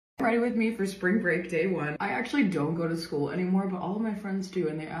Ready with me for spring break day 1. I actually don't go to school anymore, but all of my friends do,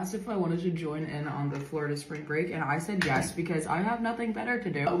 and they asked if I wanted to join in on the Florida spring break, and I said yes because I have nothing better to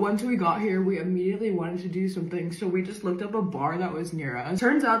do. Once we got here, we immediately wanted to do something, so we just looked up a bar that was near us.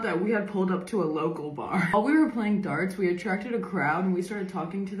 Turns out that we had pulled up to a local bar. While we were playing darts, we attracted a crowd, and we started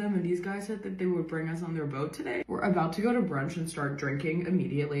talking to them, and these guys said that they would bring us on their boat today. We're about to go to brunch and start drinking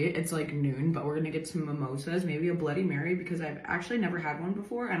immediately. It's like noon, but we're gonna get some mimosas, maybe a Bloody Mary, because I've actually never had one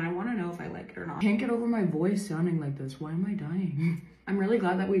before, and I want to know if I like it or not. Can't get over my voice sounding like this. Why am I dying? I'm really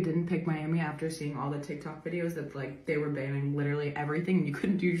glad that we didn't pick Miami after seeing all the TikTok videos that like they were banning literally everything and you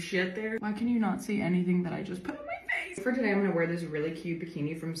couldn't do shit there. Why can you not see anything that I just put on my face? For today, I'm gonna wear this really cute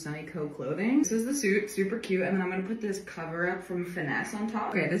bikini from Sunny Co Clothing. This is the suit, super cute, and then I'm gonna put this cover up from Finesse on top.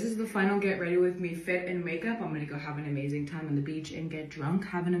 Okay, this is the final get ready with me fit and makeup. I'm gonna go have an amazing time on the beach and get drunk.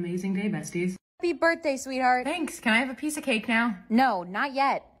 Have an amazing day, besties. Happy birthday, sweetheart. Thanks. Can I have a piece of cake now? No, not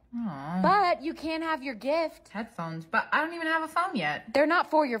yet. Aww. But you can have your gift. Headphones, but I don't even have a phone yet. They're not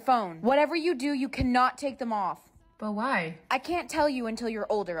for your phone. Whatever you do, you cannot take them off. But why? I can't tell you until you're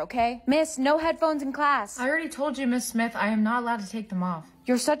older, okay? Miss, no headphones in class. I already told you, Miss Smith, I am not allowed to take them off.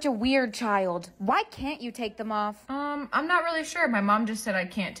 You're such a weird child. Why can't you take them off? I'm not really sure. My mom just said I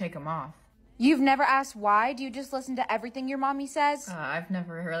can't take them off. You've never asked why? Do you just listen to everything your mommy says? I've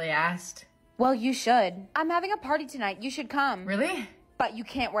never really asked. Well, you should. I'm having a party tonight. You should come. Really? But you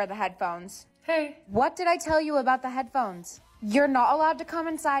can't wear the headphones. Hey. What did I tell you about the headphones? You're not allowed to come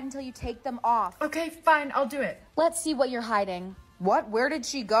inside until you take them off. Okay, fine, I'll do it. Let's see what you're hiding. What? Where did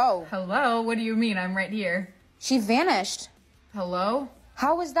she go? Hello? What do you mean? I'm right here. She vanished. Hello?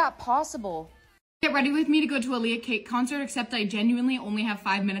 How is that possible? Get ready with me to go to a Leah Kate concert, except I genuinely only have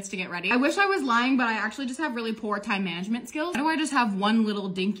 5 minutes to get ready. I wish I was lying, but I actually just have really poor time management skills. Why do I just have one little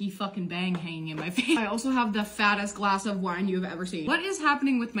dinky fucking bang hanging in my face? I also have the fattest glass of wine you've ever seen. What is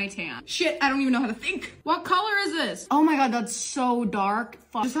happening with my tan? Shit, I don't even know how to think. What color is this? Oh my god, that's so dark.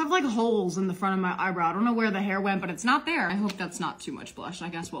 Fuck. I just have like holes in the front of my eyebrow. I don't know where the hair went, but it's not there. I hope that's not too much blush. I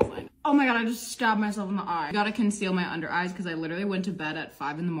guess we'll find. Oh my god, I just stabbed myself in the eye. I gotta conceal my under eyes because I literally went to bed at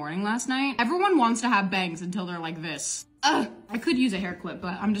 5 in the morning last night. Everyone wants to have bangs until they're like this. Ugh. I could use a hair clip,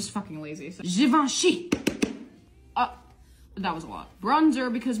 but I'm just fucking lazy. So. Givenchy. That was a lot.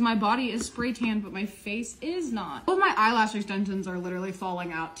 Bronzer because my body is spray tan, but my face is not. All my eyelash extensions are literally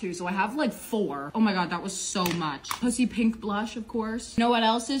falling out too, so I have like 4. Oh my god, that was so much. Pussy pink blush, of course. You know what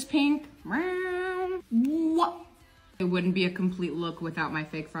else is pink? What? It wouldn't be a complete look without my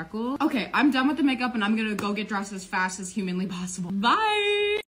fake freckle. Okay, I'm done with the makeup and I'm gonna go get dressed as fast as humanly possible.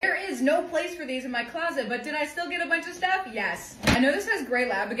 Bye! There is no place for these in my closet, but did I still get a bunch of stuff? Yes. I know this says gray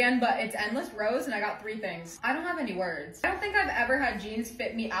lab again, but it's endless rows and I got 3 things. I don't have any words. I don't think I've ever had jeans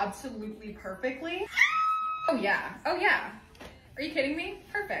fit me absolutely perfectly. Oh yeah, oh yeah. Are you kidding me?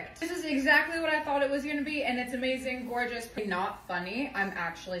 Perfect. This is exactly what I thought it was gonna be, and it's amazing, gorgeous. Not funny, I'm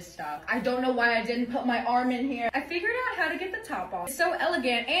actually stuck. I don't know why I didn't put my arm in here. I figured out how to get the top off. It's so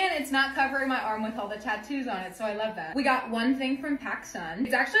elegant, and it's not covering my arm with all the tattoos on it, so I love that. We got one thing from PacSun.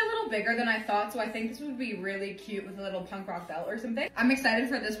 It's actually a little bigger than I thought, so I think this would be really cute with a little punk rock belt or something. I'm excited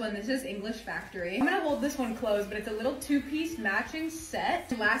for this one. This is English Factory. I'm gonna hold this one closed, but it's a little 2-piece matching set.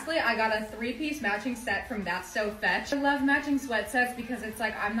 And lastly, I got a 3-piece matching set from That's So Fetch. I love matching sweat sets because it's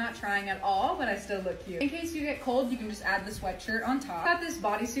like I'm not trying at all, but I still look cute. In case you get cold, you can just add the sweatshirt on top. Got this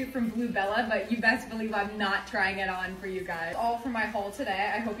bodysuit from Blue Bella, but you best believe I'm not trying it on for you guys. All for my haul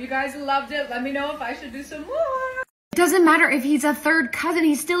today. I hope you guys loved it. Let me know if I should do some more. It doesn't matter if he's a third cousin,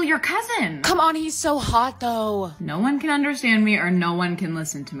 he's still your cousin. Come on, he's so hot though. No one can understand me or no one can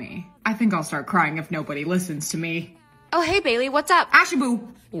listen to me. I think I'll start crying if nobody listens to me. Oh, hey Bailey, what's up? Ashaboo.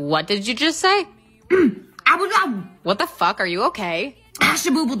 What did you just say? Abu. What the fuck, are you okay?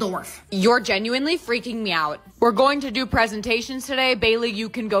 Ashaboobledorf. You're genuinely freaking me out. We're going to do presentations today. Bailey, you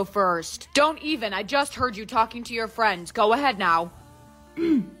can go first. Don't even. I just heard you talking to your friends. Go ahead now.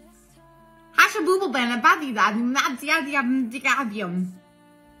 You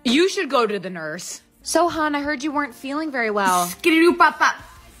should go to the nurse. So, hon, I heard you weren't feeling very well. Could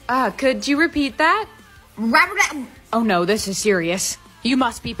you repeat that? Oh no, this is serious. You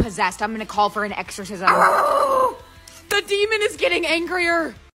must be possessed. I'm gonna call for an exorcism. The demon is getting angrier.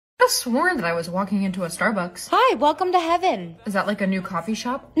 I could have sworn that I was walking into a Starbucks. Hi, welcome to heaven. Is that like a new coffee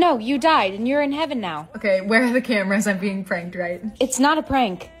shop? No, you died and you're in heaven now. Okay, where are the cameras? I'm being pranked, right? It's not a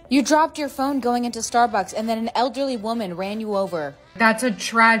prank. You dropped your phone going into Starbucks and then an elderly woman ran you over. That's a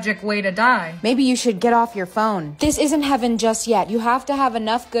tragic way to die. Maybe you should get off your phone. This isn't heaven just yet. You have to have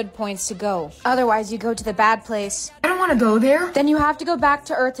enough good points to go. Otherwise, you go to the bad place. I don't want to go there. Then you have to go back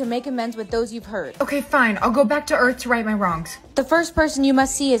to Earth to make amends with those you've hurt. Okay, fine. I'll go back to Earth to right my wrongs. The first person you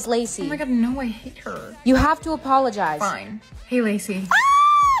must see is Lacey. Oh my god, no, I hate her. You have to apologize. Fine. Hey, Lacey.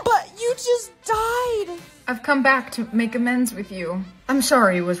 But you just died. I've come back to make amends with you. I'm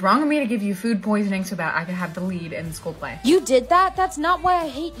sorry, it was wrong of me to give you food poisoning so that I could have the lead in the school play. You did that? That's not why I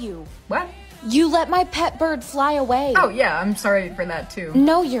hate you. What? You let my pet bird fly away. Oh yeah, I'm sorry for that too.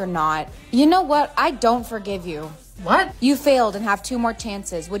 No, you're not. You know what? I don't forgive you. What? You failed and have 2 more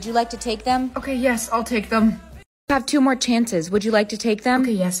chances. Would you like to take them? Okay, yes, I'll take them. You have 2 more chances. Would you like to take them?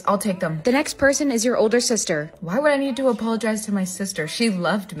 Okay, yes, I'll take them. The next person is your older sister. Why would I need to apologize to my sister? She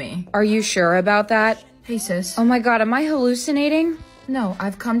loved me. Are you sure about that? Hey, sis. Oh my god, am I hallucinating? No,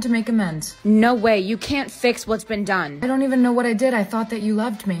 I've come to make amends. No way, you can't fix what's been done. I don't even know what I did. I thought that you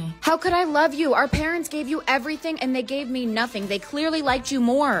loved me. How could I love you? Our parents gave you everything and they gave me nothing. They clearly liked you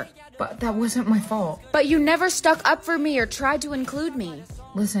more. But that wasn't my fault. But you never stuck up for me or tried to include me.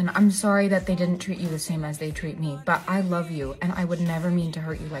 Listen, I'm sorry that they didn't treat you the same as they treat me, but I love you and I would never mean to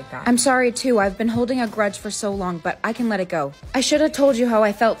hurt you like that. I'm sorry too. I've been holding a grudge for so long, but I can let it go. I should have told you how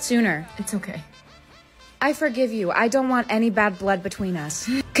I felt sooner. It's okay. I forgive you. I don't want any bad blood between us.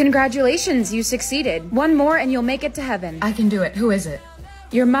 Congratulations, you succeeded. 1 more and you'll make it to heaven. I can do it. Who is it?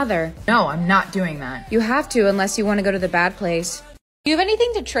 Your mother. No, I'm not doing that. You have to unless you want to go to the bad place. Do you have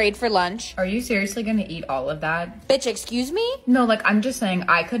anything to trade for lunch? Are you seriously gonna eat all of that? Bitch, excuse me? No, like, I'm just saying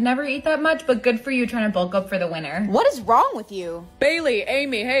I could never eat that much, but good for you trying to bulk up for the winter. What is wrong with you? Bailey,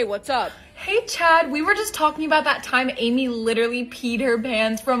 Amy, hey, what's up? Hey, Chad, we were just talking about that time Amy literally peed her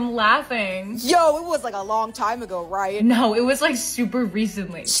pants from laughing. Yo, it was like a long time ago, right? No, it was like super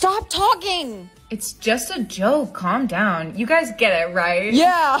recently. Stop talking! It's just a joke. Calm down. You guys get it, right?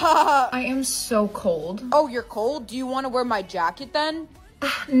 Yeah. I am so cold. Oh, you're cold? Do you want to wear my jacket then?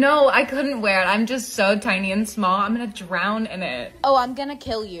 No, I couldn't wear it. I'm just so tiny and small. I'm gonna drown in it. Oh, I'm gonna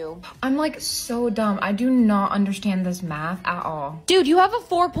kill you. I'm like so dumb. I do not understand this math at all. Dude, you have a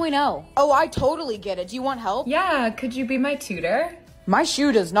 4.0. Oh, I totally get it. Do you want help? Yeah, could you be my tutor? My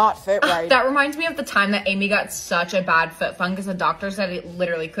shoe does not fit right. That reminds me of the time that Amy got such a bad foot fungus the doctor said it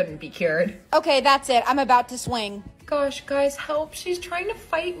literally couldn't be cured. Okay, that's it. I'm about to swing. Gosh, guys, help. She's trying to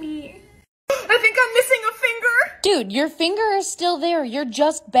fight me. I think I'm missing a finger. Dude, your finger is still there. You're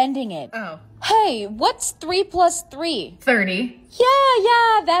just bending it. Oh. Hey, what's 3 plus 3? 30.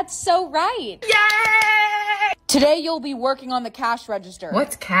 Yeah, that's so right. Yay! Today you'll be working on the cash register.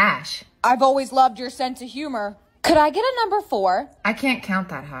 What's cash? I've always loved your sense of humor. Could I get a number 4? I can't count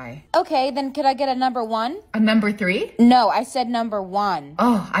that high. Okay, then could I get a number 1? A number 3? No, I said number 1.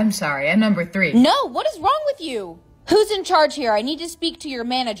 Oh, I'm sorry. A number 3. No, what is wrong with you? Who's in charge here? I need to speak to your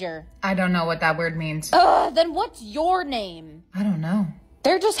manager. I don't know what that word means. Then what's your name? I don't know.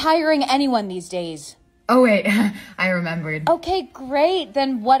 They're just hiring anyone these days. Oh, wait. I remembered. Okay, great.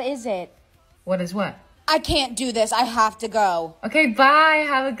 Then what is it? What is what? I can't do this. I have to go. Okay, bye.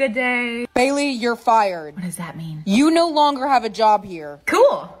 Have a good day. Bailey, you're fired. What does that mean? You no longer have a job here.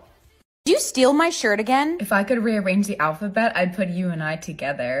 Cool. Did you steal my shirt again? If I could rearrange the alphabet, I'd put you and I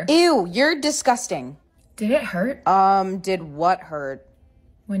together. Ew, you're disgusting. Did it hurt? Did what hurt?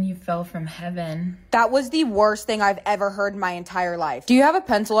 When you fell from heaven. That was the worst thing I've ever heard in my entire life. Do you have a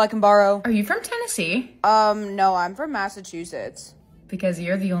pencil I can borrow? Are you from Tennessee? No, I'm from Massachusetts. Because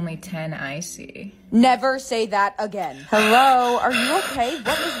you're the only 10 I see. Never say that again. Hello, are you okay?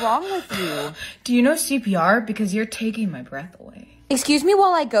 What is wrong with you? Do you know CPR? Because you're taking my breath away. Excuse me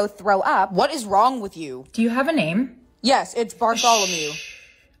while I go throw up. What is wrong with you? Do you have a name? Yes, it's Bartholomew.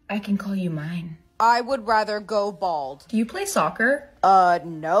 I can call you mine. I would rather go bald. Do you play soccer?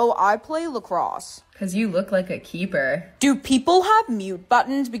 No, I play lacrosse. Because you look like a keeper. Do people have mute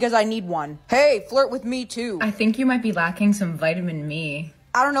buttons? Because I need one. Hey, flirt with me too. I think you might be lacking some vitamin me.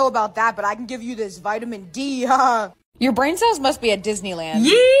 I don't know about that, but I can give you this vitamin D, huh? Your brain cells must be at Disneyland.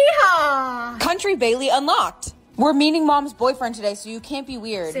 Yeehaw! Country Bailey unlocked. We're meeting mom's boyfriend today, so you can't be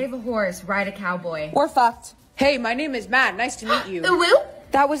weird. Save a horse, ride a cowboy. We're fucked. Hey, my name is Matt. Nice to meet you. Woo?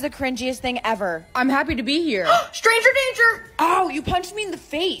 That was the cringiest thing ever. I'm happy to be here. Stranger danger! Ow, you punched me in the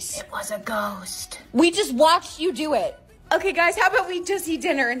face. It was a ghost. We just watched you do it. Okay, guys, how about we just eat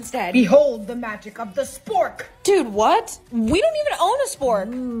dinner instead? Behold the magic of the spork. Dude, what? We don't even own a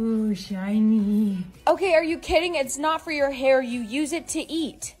spork. Ooh, shiny. Okay, are you kidding? It's not for your hair. You use it to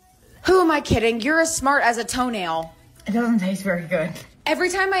eat. Who am I kidding? You're as smart as a toenail. It doesn't taste very good. Every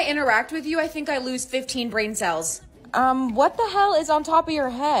time I interact with you, I think I lose 15 brain cells. What the hell is on top of your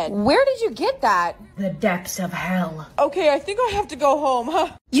head? Where did you get that? The depths of hell. Okay, I think I have to go home, huh?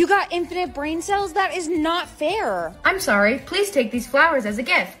 You got infinite brain cells? That is not fair. I'm sorry. Please take these flowers as a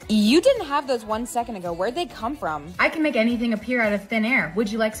gift. You didn't have those 1 second ago. Where'd they come from? I can make anything appear out of thin air.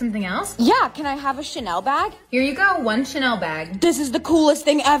 Would you like something else? Yeah, can I have a Chanel bag? Here you go, 1 Chanel bag. This is the coolest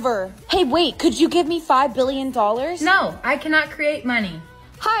thing ever. Hey, wait, could you give me $5 billion? No, I cannot create money.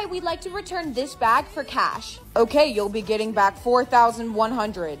 Hi, we'd like to return this bag for cash. Okay, you'll be getting back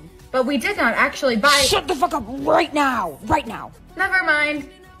 4,100. But we did not actually buy— Shut the fuck up right now! Right now! Never mind.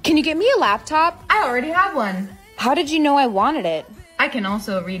 Can you get me a laptop? I already have one. How did you know I wanted it? I can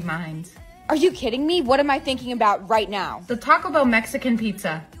also read minds. Are you kidding me? What am I thinking about right now? The Taco Bell Mexican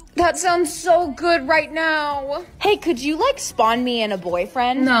pizza. That sounds so good right now. Hey, could you spawn me in a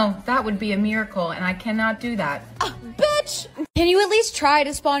boyfriend? No, that would be a miracle, and I cannot do that. Bitch! Can you at least try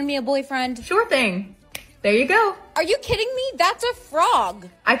to spawn me a boyfriend? Sure thing. There you go. Are you kidding me? That's a frog.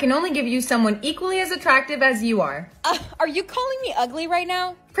 I can only give you someone equally as attractive as you are. Are you calling me ugly right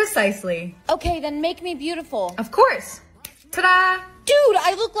now? Precisely. Okay, then make me beautiful. Of course. Ta-da! Dude,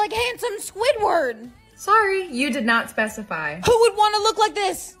 I look like handsome Squidward. Sorry, you did not specify. Who would want to look like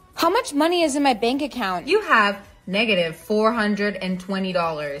this? How much money is in my bank account? You have negative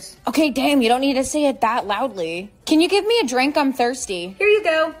 $420. Okay, damn, you don't need to say it that loudly. Can you give me a drink? I'm thirsty. Here you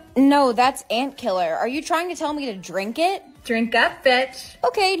go. No, that's ant killer. Are you trying to tell me to drink it? Drink up, bitch.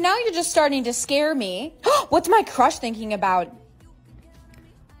 Okay, now you're just starting to scare me. What's my crush thinking about?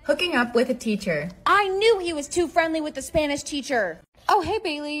 Hooking up with a teacher. I knew he was too friendly with the Spanish teacher. Oh, hey,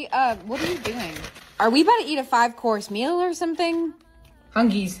 Bailey. What are you doing? Are we about to eat a 5-course meal or something?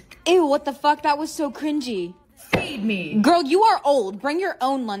 Hungies. Ew, what the fuck? That was so cringy. Feed me. Girl, you are old. Bring your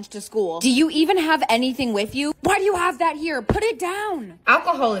own lunch to school. Do you even have anything with you? Why do you have that here? Put it down.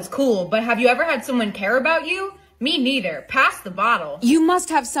 Alcohol is cool, but have you ever had someone care about you? Me neither. Pass the bottle. You must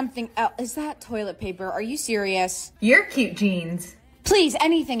have something else. Is that toilet paper? Are you serious? Your cute jeans. Please,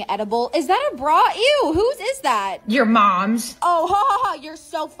 anything edible. Is that a bra? Ew, whose is that? Your mom's. Oh, ha ha ha, you're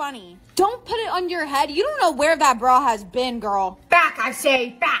so funny. Don't put it on your head. You don't know where that bra has been, girl. Back, I say,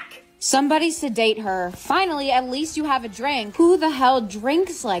 back. Somebody sedate her. Finally, at least you have a drink. Who the hell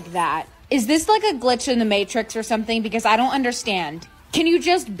drinks like that? Is this like a glitch in the Matrix or something? Because I don't understand. Can you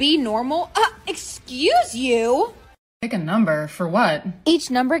just be normal? Excuse you? Pick a number. For what? Each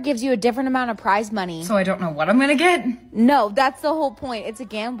number gives you a different amount of prize money. So I don't know what I'm gonna get? No, that's the whole point. It's a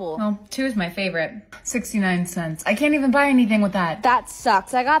gamble. Well, 2 is my favorite. 69 cents. I can't even buy anything with that. That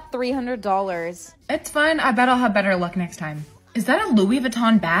sucks. I got $300. It's fine. I bet I'll have better luck next time. Is that a Louis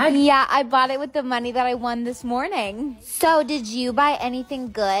Vuitton bag? Yeah, I bought it with the money that I won this morning. So, did you buy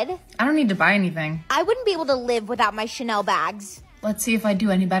anything good? I don't need to buy anything. I wouldn't be able to live without my Chanel bags. Let's see if I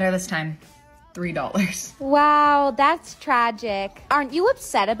do any better this time. $3. Wow, that's tragic. Aren't you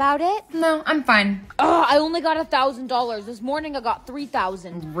upset about it? No, I'm fine. Oh, I only got $1,000. This morning I got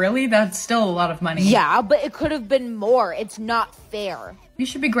 $3,000. Really? That's still a lot of money. Yeah, but it could have been more. It's not fair. You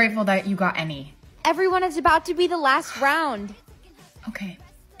should be grateful that you got any. Everyone is about to be the last round. Okay,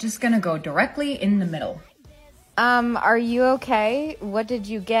 just gonna go directly in the middle. Are you okay? What did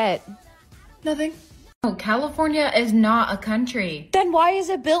you get? Nothing. Oh, California is not a country. Then why is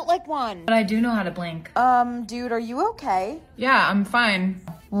it built like one? But I do know how to blink. Dude, are you okay? Yeah, I'm fine.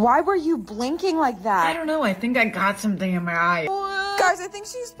 Why were you blinking like that? I don't know, I think I got something in my eye. Guys, I think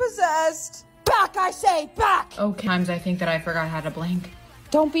she's possessed. Back, I say, back! Okay, times I think that I forgot how to blink.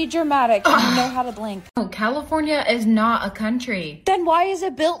 Don't be dramatic. You know how to blink. Oh, California is not a country. Then why is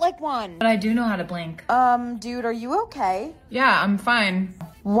it built like one? But I do know how to blink. Dude, are you okay? Yeah, I'm fine.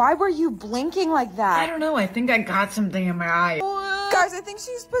 Why were you blinking like that? I don't know, I think I got something in my eye. Guys, I think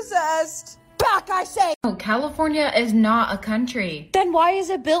she's possessed. Back, I say! Oh, California is not a country. Then why is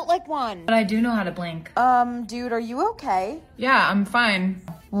it built like one? But I do know how to blink. Dude, are you okay? Yeah, I'm fine.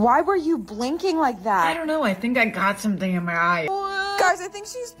 Why were you blinking like that? I don't know, I think I got something in my eye. Guys, I think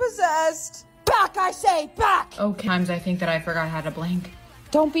she's possessed. Back, I say, back! Okay, times I think that I forgot how to blink.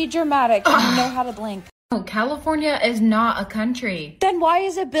 Don't be dramatic. You know how to blink. Oh, California is not a country. Then why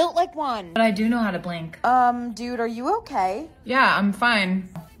is it built like one? But I do know how to blink. Dude, are you okay? Yeah, I'm fine.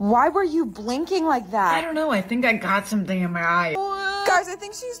 Why were you blinking like that? I don't know, I think I got something in my eye. Guys, I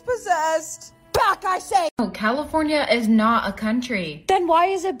think she's possessed. Back, I say! Oh, California is not a country. Then why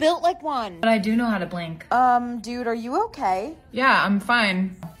is it built like one? But I do know how to blink. Dude, are you okay? Yeah, I'm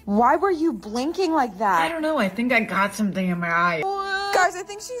fine. Why were you blinking like that? I don't know, I think I got something in my eye. Guys, I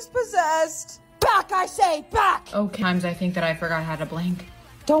think she's possessed. Back, I say, back! Okay, times I think that I forgot how to blink.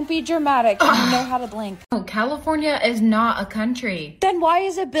 Don't be dramatic. You know how to blink. Oh, California is not a country. Then why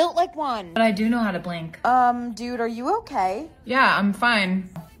is it built like one? But I do know how to blink. Dude, are you okay? Yeah, I'm fine.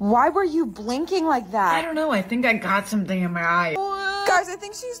 Why were you blinking like that? I don't know, I think I got something in my eye. Guys, I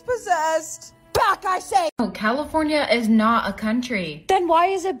think she's possessed. Back, I say! Oh, California is not a country. Then why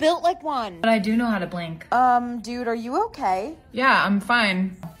is it built like one? But I do know how to blink. Dude, are you okay? Yeah, I'm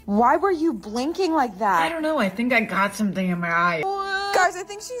fine. Why were you blinking like that? I don't know, I think I got something in my eye. Guys, I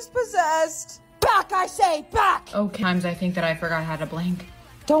think she's possessed. Back, I say, back! Okay, times I think that I forgot how to blink.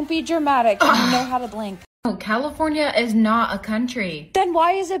 Don't be dramatic. You know how to blink. Oh, California is not a country. Then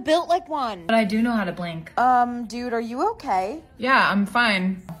why is it built like one? But I do know how to blink. Dude, are you okay? Yeah, I'm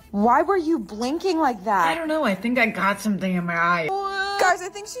fine. Why were you blinking like that? I don't know, I think I got something in my eye. Guys, I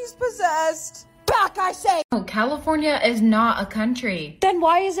think she's possessed. Back, I say! Oh, California is not a country. Then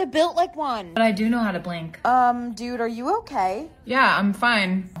why is it built like one? But I do know how to blink. Dude, are you okay? Yeah, I'm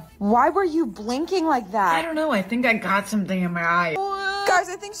fine. Why were you blinking like that? I don't know, I think I got something in my eye. Guys,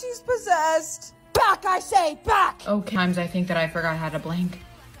 I think she's possessed. Back, I say, back! Okay, times I think that I forgot how to blink.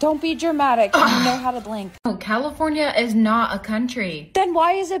 Don't be dramatic. You know how to blink. Oh, California is not a country. Then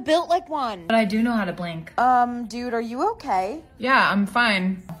why is it built like one? But I do know how to blink. Dude, are you okay? Yeah, I'm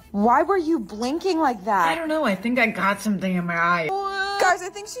fine. Why were you blinking like that? I don't know, I think I got something in my eye. Guys, I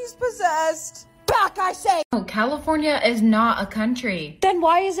think she's possessed. Back, I say! Oh, California is not a country. Then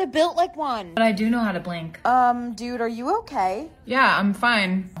why is it built like one? But I do know how to blink. Dude, are you okay? Yeah, I'm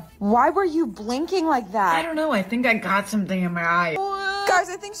fine. Why were you blinking like that? I don't know, I think I got something in my eye. Guys,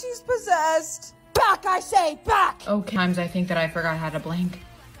 I think she's possessed. Back, I say, back! Okay, times I think that I forgot how to blink.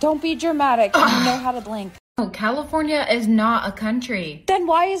 Don't be dramatic. You know how to blink. Oh, California is not a country. Then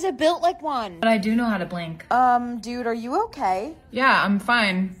why is it built like one? But I do know how to blink. Dude, are you okay? Yeah, I'm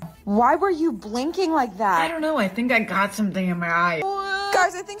fine. Why were you blinking like that? I don't know, I think I got something in my eye.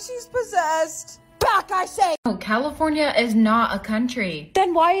 Guys, I think she's possessed. Back, I say! Oh, California is not a country.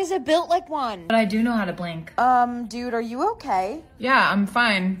 Then why is it built like one? But I do know how to blink. Dude, are you okay? Yeah, I'm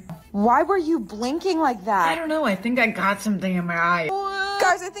fine. Why were you blinking like that? I don't know, I think I got something in my eye.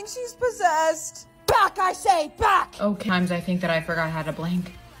 Guys, I think she's possessed. Back, I say, back! Okay, times I think that I forgot how to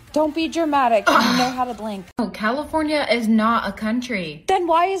blink. Don't be dramatic. You know how to blink. Oh, California is not a country. Then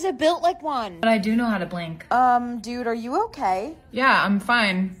why is it built like one? But I do know how to blink. Dude, are you okay? Yeah, I'm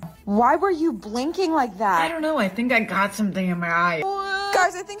fine. Why were you blinking like that? I don't know, I think I got something in my eye.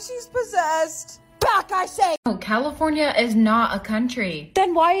 Guys, I think she's possessed. Back, I say! Oh, California is not a country.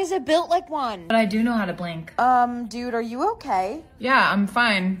 Then why is it built like one? But I do know how to blink. Dude, are you okay? Yeah, I'm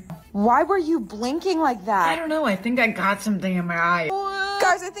fine. Why were you blinking like that? I don't know, I think I got something in my eye.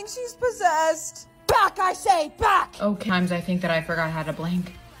 Guys, I think she's possessed. Back, I say, back! Okay, times I think that I forgot how to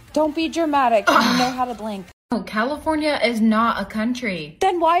blink. Don't be dramatic. You know how to blink. Oh, California is not a country.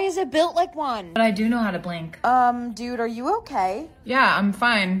 Then why is it built like one? But I do know how to blink. Dude, are you okay? Yeah, I'm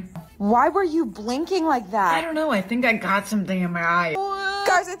fine. Why were you blinking like that? I don't know, I think I got something in my eye.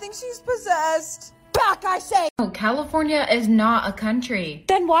 Guys, I think she's possessed. Back, I say! Oh, California is not a country.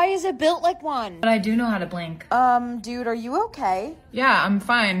 Then why is it built like one? But I do know how to blink. Dude, are you okay? Yeah, I'm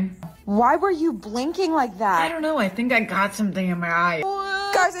fine. Why were you blinking like that? I don't know, I think I got something in my eye.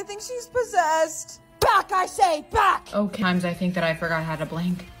 Guys, I think she's possessed. Back, I say, back! Okay, times I think that I forgot how to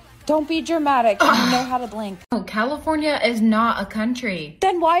blink. Don't be dramatic. You know how to blink. Oh, California is not a country.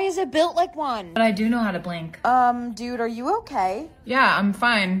 Then why is it built like one? But I do know how to blink. Dude, are you okay? Yeah, I'm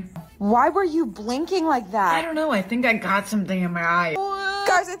fine. Why were you blinking like that? I don't know, I think I got something in my eye.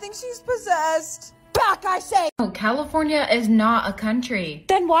 Guys, I think she's possessed. Back, I say! Oh, California is not a country.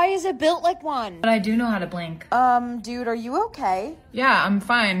 Then why is it built like one? But I do know how to blink. Dude, are you okay? Yeah, I'm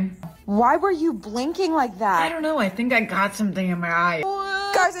fine. Why were you blinking like that? I don't know, I think I got something in my eye.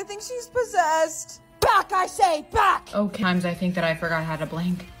 Guys, I think she's possessed. Back, I say, back! Okay, times I think that I forgot how to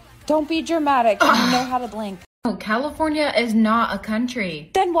blink. Don't be dramatic. You know how to blink. Oh, California is not a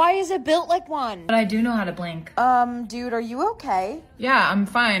country. Then why is it built like one? But I do know how to blink. Dude, are you okay? Yeah, I'm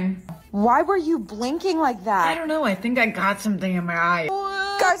fine. Why were you blinking like that? I don't know, I think I got something in my eye.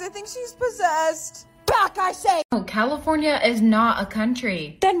 Guys, I think she's possessed. Back, I say! Oh, California is not a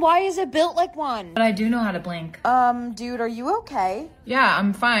country. Then why is it built like one? But I do know how to blink. Dude, are you okay? Yeah,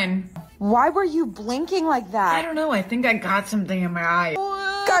 I'm fine. Why were you blinking like that? I don't know, I think I got something in my eye.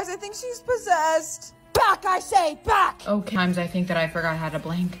 Guys, I think she's possessed. Back, I say, back! Okay, times I think that I forgot how to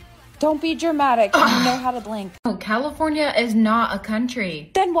blink. Don't be dramatic. You know how to blink. Oh, California is not a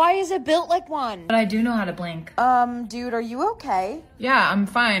country. Then why is it built like one? But I do know how to blink. Dude, are you okay? Yeah, I'm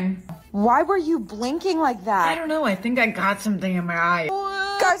fine. Why were you blinking like that? I don't know, I think I got something in my eye.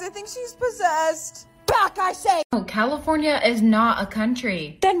 Guys, I think she's possessed. Back, I say! Oh, California is not a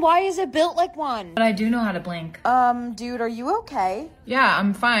country. Then why is it built like one? But I do know how to blink. Dude, are you okay? Yeah,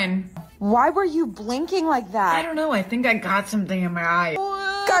 I'm fine. Why were you blinking like that? I don't know, I think I got something in my eye.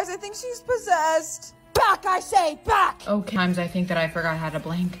 Guys, I think she's possessed. Back, I say, back! Okay, times I think that I forgot how to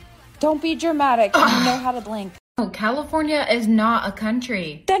blink. Don't be dramatic. You know how to blink. Oh, California is not a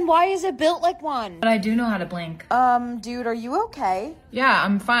country. Then why is it built like one? But I do know how to blink. Dude, are you okay? Yeah,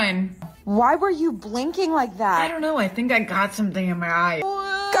 I'm fine. Why were you blinking like that? I don't know, I think I got something in my eye.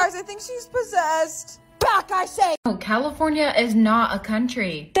 Guys, I think she's possessed. Back, I say! Oh, California is not a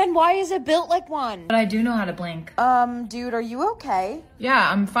country. Then why is it built like one? But I do know how to blink. Dude, are you okay?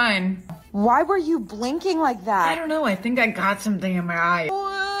 Yeah, I'm fine. Why were you blinking like that? I don't know, I think I got something in my eye.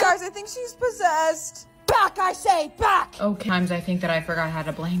 Guys, I think she's possessed. Back, I say, back! Okay, times I think that I forgot how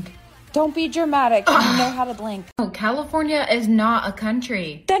to blink. Don't be dramatic. You know how to blink. Oh, California is not a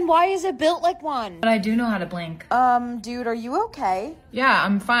country. Then why is it built like one? But I do know how to blink. Dude, are you okay? Yeah,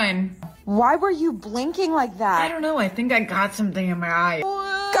 I'm fine. Why were you blinking like that? I don't know, I think I got something in my eye.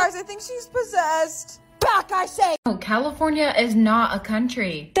 Guys, I think she's possessed. Back, I say! Oh, California is not a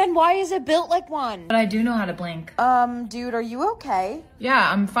country. Then why is it built like one? But I do know how to blink. Dude, are you okay? Yeah,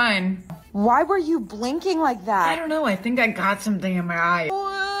 I'm fine. Why were you blinking like that? I don't know, I think I got something in my eye.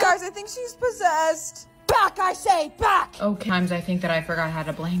 Guys, I think she's possessed. Back, I say, back! Okay, times I think that I forgot how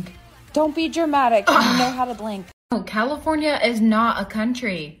to blink. Don't be dramatic. You know how to blink. Oh, California is not a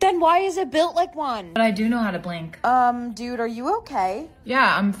country. Then why is it built like one? But I do know how to blink. Dude, are you okay?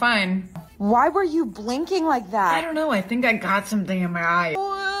 Yeah, I'm fine. Why were you blinking like that? I don't know, I think I got something in my eye.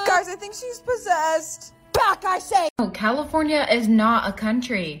 Guys, I think she's possessed. Back, I say! Oh, California is not a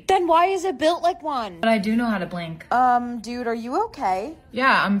country. Then why is it built like one? But I do know how to blink. Dude, are you okay?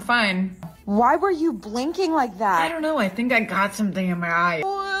 Yeah, I'm fine. Why were you blinking like that? I don't know, I think I got something in my eye.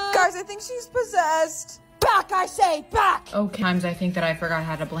 Guys, I think she's possessed. Back, I say, back! Okay, times I think that I forgot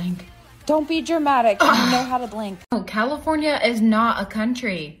how to blink. Don't be dramatic. You know how to blink. Oh, California is not a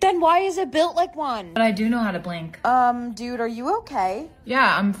country. Then why is it built like one? But I do know how to blink. Dude, are you okay?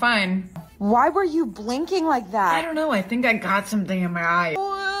 Yeah, I'm fine. Why were you blinking like that? I don't know, I think I got something in my eye.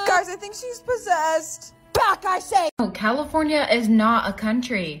 Guys, I think she's possessed. Back, I say! Oh, California is not a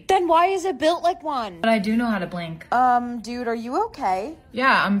country. Then why is it built like one? But I do know how to blink. Dude, are you okay?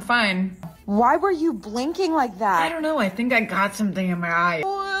 Yeah, I'm fine. Why were you blinking like that? I don't know, I think I got something in my eye.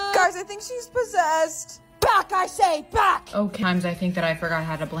 Guys, I think she's possessed. Back, I say, back! Okay, times I think that I forgot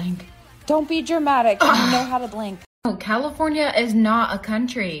how to blink. Don't be dramatic. You know how to blink. Oh, California is not a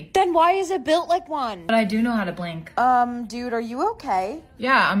country. Then why is it built like one? But I do know how to blink. Dude, are you okay?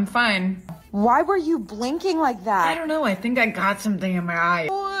 Yeah, I'm fine. Why were you blinking like that? I don't know, I think I got something in my eye.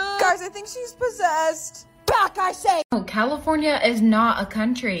 Guys, I think she's possessed. Back, I say! Oh, California is not a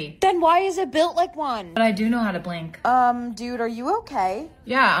country. Then why is it built like one? But I do know how to blink. Dude, are you okay?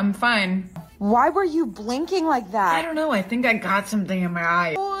 Yeah, I'm fine. Why were you blinking like that? I don't know, I think I got something in my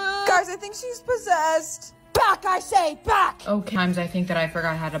eye. Guys, I think she's possessed. Back, I say, back! Okay, times I think that I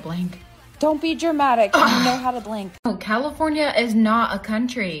forgot how to blink. Don't be dramatic. You know how to blink. Oh, California is not a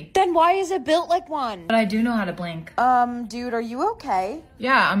country. Then why is it built like one? But I do know how to blink. Dude, are you okay?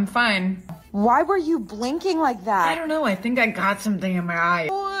 Yeah, I'm fine. Why were you blinking like that? I don't know, I think I got something in my eye.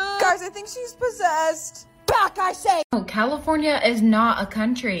 Guys, I think she's possessed. Back, I say! Oh, California is not a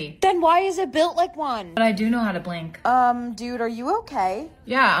country. Then why is it built like one? But I do know how to blink. Dude, are you okay?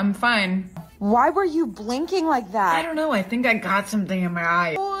 Yeah, I'm fine. Why were you blinking like that? I don't know, I think I got something in my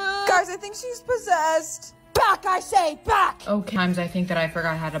eye. Guys, I think she's possessed. Back, I say, back! Okay, times I think that I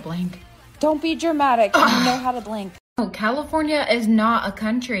forgot how to blink. Don't be dramatic. You know how to blink. Oh, California is not a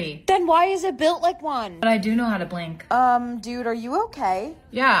country. Then why is it built like one? But I do know how to blink. Dude, are you okay?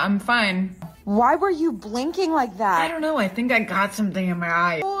 Yeah, I'm fine. Why were you blinking like that? I don't know, I think I got something in my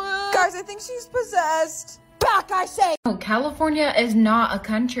eye. Guys, I think she's possessed. Back, I say! Oh, California is not a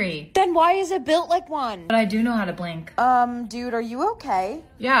country. Then why is it built like one? But I do know how to blink. Dude, are you okay?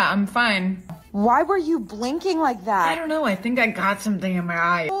 Yeah, I'm fine. Why were you blinking like that? I don't know, I think I got something in my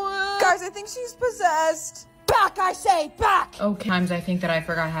eye. Guys, I think she's possessed. Back, I say, back! Okay, times I think that I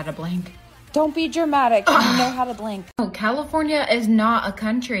forgot how to blink. Don't be dramatic. You know how to blink. Oh, California is not a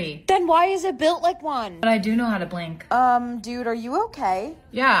country. Then why is it built like one? But I do know how to blink. Dude, are you okay?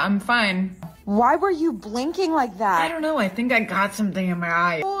 Yeah, I'm fine. Why were you blinking like that? I don't know, I think I got something in my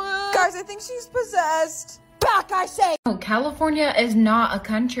eye. Guys, I think she's possessed. Back, I say! Oh, California is not a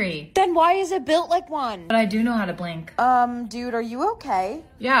country. Then why is it built like one? But I do know how to blink. Dude, are you okay?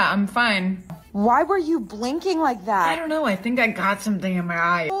 Yeah, I'm fine. Why were you blinking like that? I don't know, I think I got something in my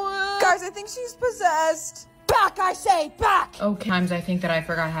eye. Guys, I think she's possessed. Back, I say, back! Okay, times I think that I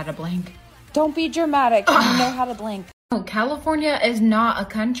forgot how to blink. Don't be dramatic. You know how to blink. California is not a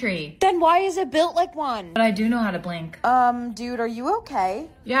country. Then why is it built like one? But I do know how to blink. Dude, are you okay?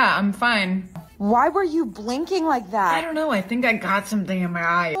 Yeah, I'm fine. Why were you blinking like that? I don't know, I think I got something in my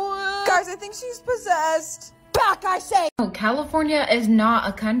eye. Guys, I think she's possessed. Back, I say! California is not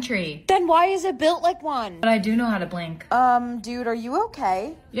a country. Then why is it built like one? But I do know how to blink. Dude, are you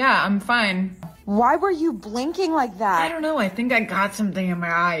okay? Yeah, I'm fine. Why were you blinking like that? I don't know, I think I got something in my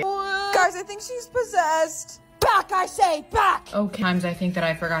eye. Guys, I think she's possessed. Back, I say, back! Times I think that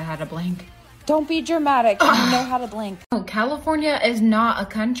I forgot how to blink. Don't be dramatic. You know how to blink. California is not a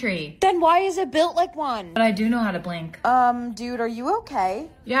country. Then why is it built like one? But I do know how to blink. Dude, are you okay?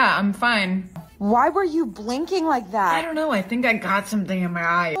 Yeah, I'm fine. Why were you blinking like that? I don't know, I think I got something in my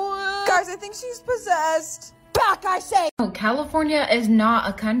eye. Guys, I think she's possessed. Back, I say! California is not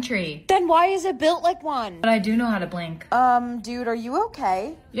a country. Then why is it built like one? But I do know how to blink. Dude, are you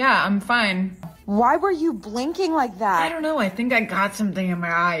okay? Yeah, I'm fine. Why were you blinking like that? I don't know, I think I got something in my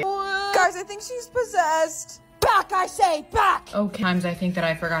eye. Guys, I think she's possessed. Back, I say, back! Times I think that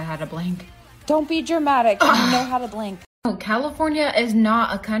I forgot how to blink. Don't be dramatic. You know how to blink. California is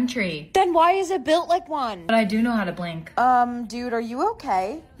not a country. Then why is it built like one? But I do know how to blink. Dude, are you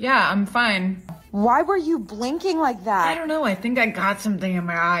okay? Yeah, I'm fine. Why were you blinking like that? I don't know, I think I got something in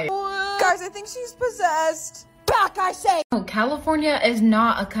my eye. Guys, I think she's possessed. Back, I say! California is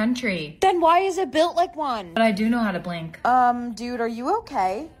not a country. Then why is it built like one? But I do know how to blink. Dude, are you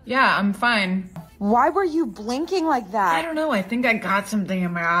okay? Yeah, I'm fine. Why were you blinking like that? I don't know, I think I got something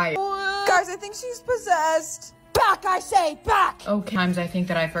in my eye. Guys, I think she's possessed. Back, I say, back! Times I think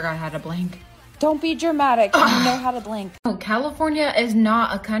that I forgot how to blink. Don't be dramatic. You know how to blink. California is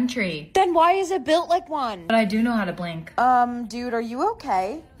not a country. Then why is it built like one? But I do know how to blink. Dude, are you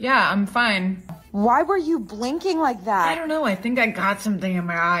okay? Yeah, I'm fine. Why were you blinking like that? I don't know, I think I got something in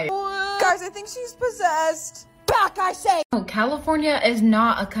my eye. Guys, I think she's possessed. Back, I say! California is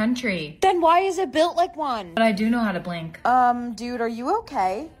not a country. Then why is it built like one? But I do know how to blink. Dude, are you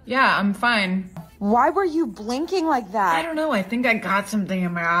okay? Yeah, I'm fine. Why were you blinking like that? I don't know, I think I got something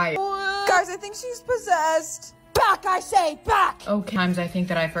in my eye. Guys, I think she's possessed. Back, I say, back! Times I think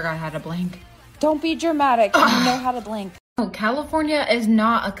that I forgot how to blink. Don't be dramatic. You know how to blink. California is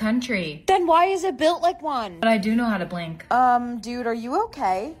not a country. Then why is it built like one? But I do know how to blink. Dude, are you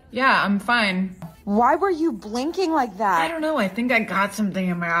okay? Yeah, I'm fine. Why were you blinking like that? I don't know, I think I got something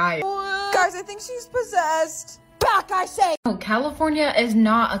in my eye. Guys, I think she's possessed. Back, I say! California is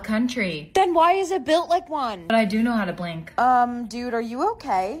not a country. Then why is it built like one? But I do know how to blink. Dude, are you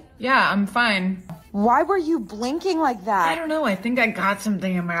okay? Yeah, I'm fine. Why were you blinking like that? I don't know, I think I got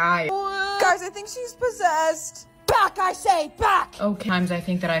something in my eye. Guys, I think she's possessed. Back, I say, back! Times I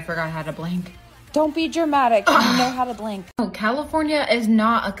think that I forgot how to blink. Don't be dramatic. You know how to blink. California is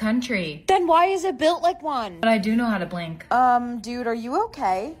not a country. Then why is it built like one? But I do know how to blink. Dude, are you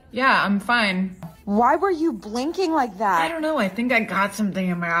okay? Yeah, I'm fine. Why were you blinking like that? I don't know, I think I got something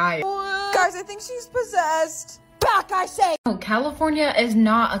in my eye. Guys, I think she's possessed. Back, I say! California is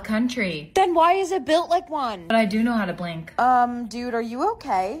not a country. Then why is it built like one? But I do know how to blink. Dude, are you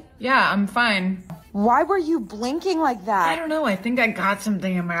okay? Yeah, I'm fine. Why were you blinking like that? I don't know, I think I got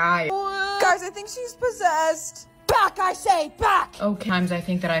something in my eye. Guys, I think she's possessed. Back, I say, back! Times I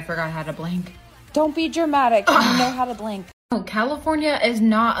think that I forgot how to blink. Don't be dramatic. You know how to blink. California is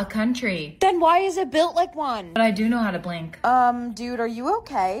not a country. Then why is it built like one? But I do know how to blink. Dude, are you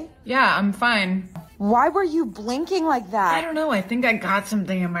okay? Yeah, I'm fine. Why were you blinking like that? I don't know, I think I got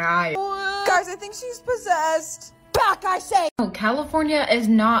something in my eye. Guys, I think she's possessed. Back, I say! California is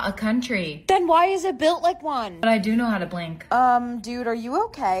not a country. Then why is it built like one? But I do know how to blink. Dude, are you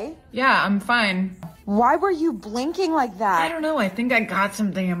okay? Yeah, I'm fine. Why were you blinking like that? I don't know, I think I got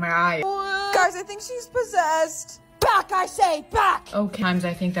something in my eye. Guys, I think she's possessed. Back, I say, back! Times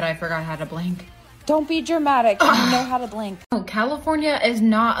I think that I forgot how to blink. Don't be dramatic. You know how to blink. California is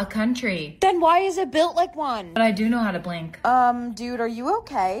not a country. Then why is it built like one? But I do know how to blink. Dude, are you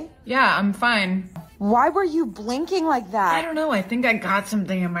okay? Yeah, I'm fine. Why were you blinking like that? I don't know, I think I got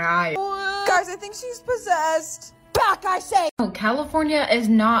something in my eye. Guys, I think she's possessed. Back, I say! California is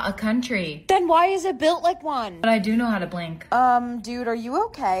not a country. Then why is it built like one? But I do know how to blink. Dude, are you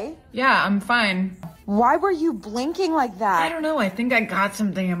okay? Yeah, I'm fine. Why were you blinking like that? I don't know, I think I got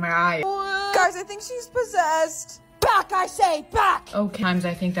something in my eye. Guys, I think she's possessed. Back, I say, back! Times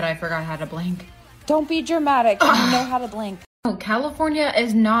I think that I forgot how to blink. Don't be dramatic. You know how to blink. California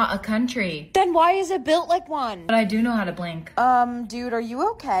is not a country. Then why is it built like one? But I do know how to blink. Dude, are you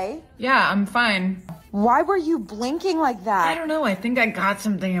okay? Yeah, I'm fine. Why were you blinking like that? I don't know, I think I got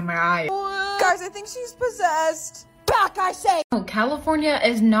something in my eye. Guys, I think she's possessed. Back, I say! Oh, California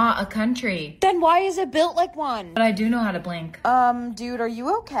is not a country. Then why is it built like one? But I do know how to blink. Dude, are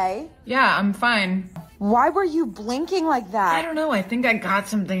you okay? Yeah, I'm fine. Why were you blinking like that? I don't know, I think I got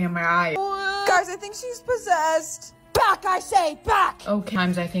something in my eye. Guys, I think she's possessed. Back, I say, back! Okay,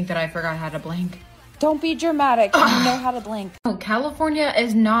 times I think that I forgot how to blink. Don't be dramatic. You know how to blink. Oh, California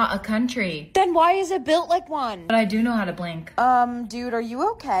is not a country. Then why is it built like one? But I do know how to blink. Dude, are you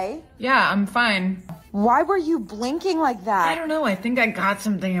okay? Yeah, I'm fine. Why were you blinking like that? I don't know, I think I got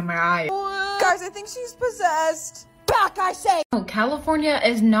something in my eye. Guys, I think she's possessed. Back, I say! Oh, California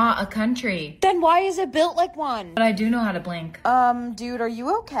is not a country. Then why is it built like one? But I do know how to blink. Dude, are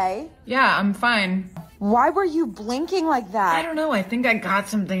you okay? Yeah, I'm fine. Why were you blinking like that? I don't know, I think I got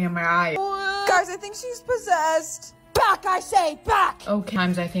something in my eye. Guys, I think she's possessed. Back, I say, back! Okay,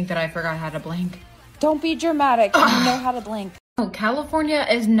 times I think that I forgot how to blink. Don't be dramatic. You know how to blink. Oh, California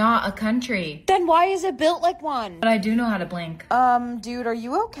is not a country. Then why is it built like one? But I do know how to blink. Dude, are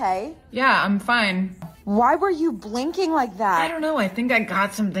you okay? Yeah, I'm fine. Why were you blinking like that? I don't know, I think I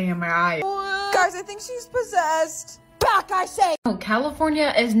got something in my eye. Guys, I think she's possessed. Back, I say! Oh,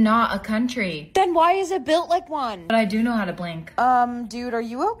 California is not a country. Then why is it built like one? But I do know how to blink. Dude, are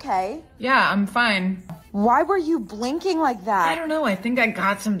you okay? Yeah, I'm fine. Why were you blinking like that? I don't know, I think I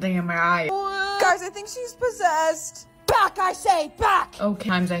got something in my eye. Guys, I think she's possessed. Back, I say, back! Okay,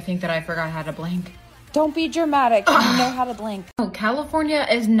 times I think that I forgot how to blink. Don't be dramatic. You know how to blink. Oh, California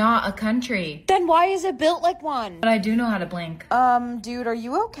is not a country. Then why is it built like one? But I do know how to blink. Dude, are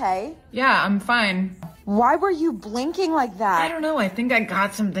you okay? Yeah, I'm fine. Why were you blinking like that? I don't know, I think I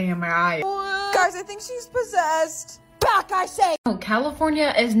got something in my eye. Guys, I think she's possessed. Back, I say! Oh,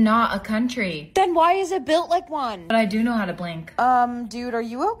 California is not a country. Then why is it built like one? But I do know how to blink. Dude, are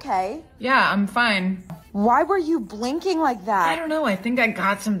you okay? Yeah, I'm fine. Why were you blinking like that? I don't know, I think I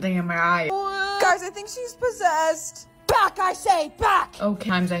got something in my eye. Guys, I think she's possessed. Back, I say, back! Okay,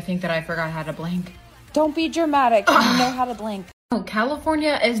 times I think that I forgot how to blink. Don't be dramatic. You know how to blink. Oh,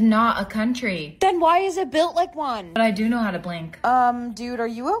 California is not a country. Then why is it built like one? But I do know how to blink. Dude, are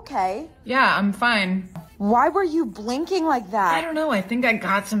you okay? Yeah, I'm fine. Why were you blinking like that? I don't know, I think I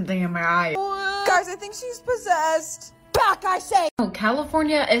got something in my eye. Guys, I think she's possessed. Back, I say! Oh,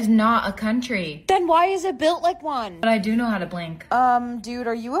 California is not a country. Then why is it built like one? But I do know how to blink. Dude,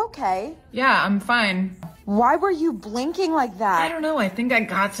 are you okay? Yeah, I'm fine. Why were you blinking like that? I don't know, I think I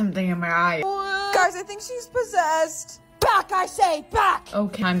got something in my eye. Guys, I think she's possessed. Back, I say, back!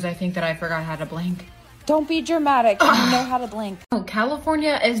 Okay, times I think that I forgot how to blink. Don't be dramatic. You know how to blink. Oh,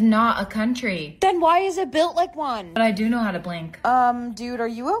 California is not a country. Then why is it built like one? But I do know how to blink. Dude, are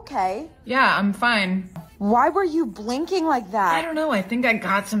you okay? Yeah, I'm fine. Why were you blinking like that? I don't know, I think I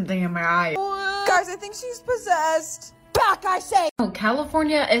got something in my eye. Guys, I think she's possessed. Back, I say! Oh,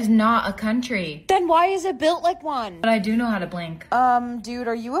 California is not a country. Then why is it built like one? But I do know how to blink. Dude,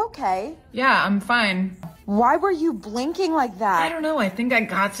 are you okay? Yeah, I'm fine. Why were you blinking like that? I don't know, I think I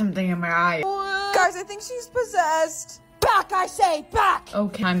got something in my eye. Guys, I think she's possessed. Back, I say, back!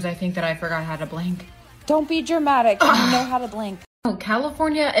 Okay, times I think that I forgot how to blink. Don't be dramatic. You know how to blink. Oh,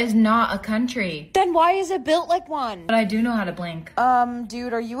 California is not a country. Then why is it built like one? But I do know how to blink.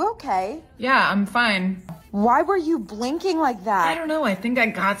 Dude, are you okay? Yeah, I'm fine. Why were you blinking like that? I don't know, I think I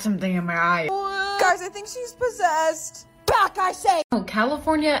got something in my eye. Guys, I think she's possessed. Back, I say! Oh,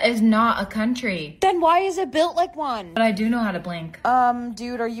 California is not a country. Then why is it built like one? But I do know how to blink.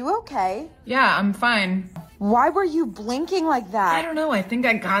 Dude, are you okay? Yeah, I'm fine. Why were you blinking like that? I don't know, I think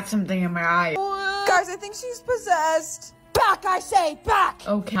I got something in my eye. Guys, I think she's possessed. Back, I say, back!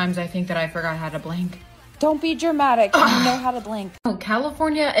 Okay, times I think that I forgot how to blink. Don't be dramatic. You know how to blink. Oh,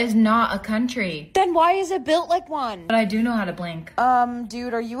 California is not a country. Then why is it built like one? But I do know how to blink.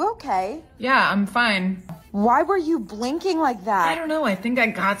 Dude, are you okay? Yeah, I'm fine. Why were you blinking like that? I don't know, I think I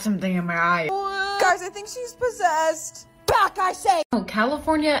got something in my eye. Guys, I think she's possessed. Back, I say! Oh,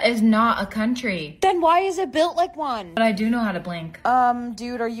 California is not a country. Then why is it built like one? But I do know how to blink.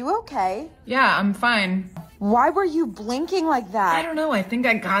 Dude, are you okay? Yeah, I'm fine. Why were you blinking like that? I don't know, I think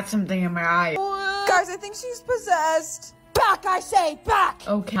I got something in my eye. Guys, I think she's possessed. Back, I say, back!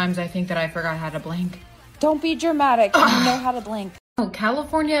 Okay, times I think that I forgot how to blink. Don't be dramatic. You know how to blink. Oh,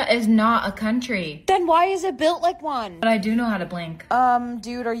 California is not a country. Then why is it built like one? But I do know how to blink.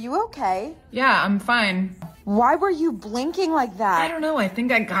 Dude, are you okay? Yeah, I'm fine. Why were you blinking like that? I don't know, I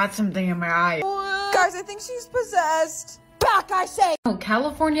think I got something in my eye. Guys, I think she's possessed. Back, I say! Oh,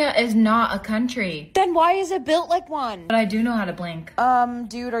 California is not a country. Then why is it built like one? But I do know how to blink.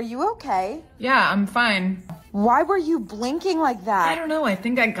 Dude, are you okay? Yeah, I'm fine. Why were you blinking like that? I don't know, I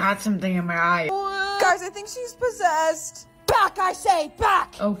think I got something in my eye. Guys, I think she's possessed. Back, I say,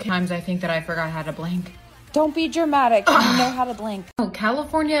 back! Okay, times I think that I forgot how to blink. Don't be dramatic. You know how to blink. Oh,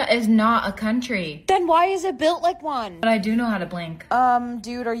 California is not a country. Then why is it built like one? But I do know how to blink.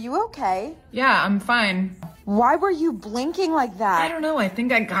 Dude, are you okay? Yeah, I'm fine. Why were you blinking like that? I don't know, I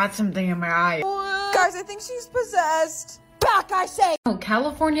think I got something in my eye. Guys, I think she's possessed. Back, I say! Oh,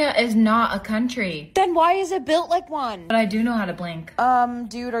 California is not a country. Then why is it built like one? But I do know how to blink.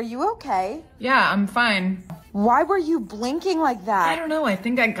 Dude, are you okay? Yeah, I'm fine. Why were you blinking like that? I don't know, I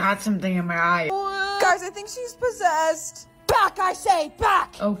think I got something in my eye. Guys, I think she's possessed. Back, I say,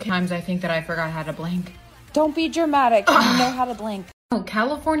 back! Okay, times I think that I forgot how to blink. Don't be dramatic. You know how to blink. Oh,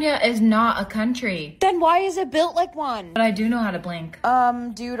 California is not a country. Then why is it built like one? But I do know how to blink.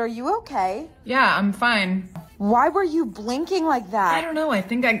 Dude, are you okay? Yeah, I'm fine. Why were you blinking like that? I don't know, I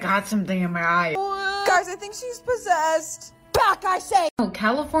think I got something in my eye. Guys, I think she's possessed. Back, I say! Oh,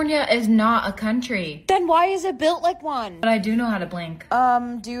 California is not a country. Then why is it built like one? But I do know how to blink.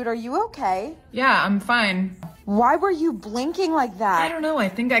 Dude, are you okay? Yeah, I'm fine. Why were you blinking like that? I don't know, I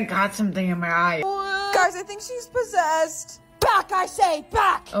think I got something in my eye. Guys, I think she's possessed. Back, I say,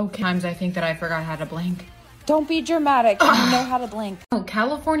 back! Okay, times I think that I forgot how to blink. Don't be dramatic. You know how to blink. Oh,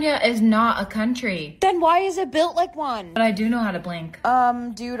 California is not a country. Then why is it built like one? But I do know how to blink.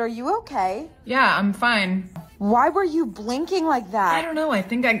 Dude, are you okay? Yeah, I'm fine. Why were you blinking like that? I don't know, I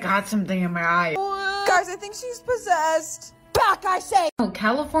think I got something in my eye. Guys, I think she's possessed. Back, I say! Oh,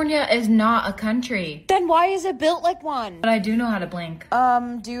 California is not a country. Then why is it built like one? But I do know how to blink.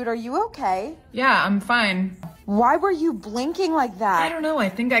 Dude, are you okay? Yeah, I'm fine. Why were you blinking like that? I don't know, I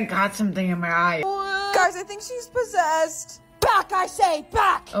think I got something in my eye. Guys, I think she's possessed. Back, I say,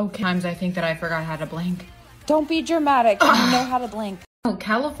 back! Okay, times I think that I forgot how to blink. Don't be dramatic. You know how to blink. Oh,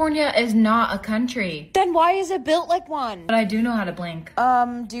 California is not a country. Then why is it built like one? But I do know how to blink.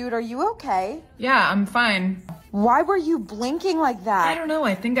 Dude, are you okay? Yeah, I'm fine. Why were you blinking like that? I don't know,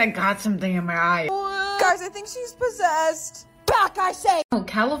 I think I got something in my eye. Guys, I think she's possessed. Back, I say! Oh,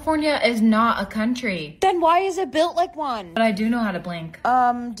 California is not a country. Then why is it built like one? But I do know how to blink.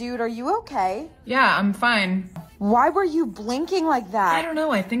 Dude, are you okay? Yeah, I'm fine. Why were you blinking like that? I don't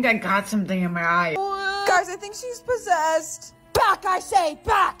know, I think I got something in my eye. Guys, I think she's possessed. Back, I say,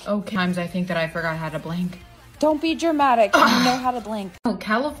 back! Okay, times I think that I forgot how to blink. Don't be dramatic. You know how to blink. Oh,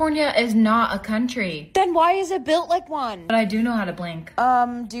 California is not a country. Then why is it built like one? But I do know how to blink.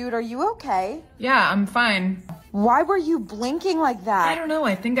 Dude, are you okay? Yeah, I'm fine. Why were you blinking like that? I don't know,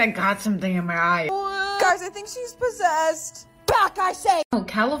 I think I got something in my eye. Guys, I think she's possessed. Back, I say! Oh,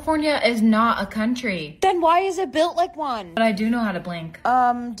 California is not a country. Then why is it built like one? But I do know how to blink.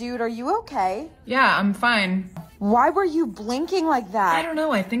 Dude, are you okay? Yeah, I'm fine. Why were you blinking like that? I don't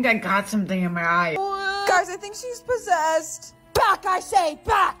know, I think I got something in my eye. Guys, I think she's possessed. Back, I say,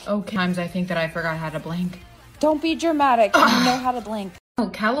 back! Okay, times I think that I forgot how to blink. Don't be dramatic. You know how to blink. Oh,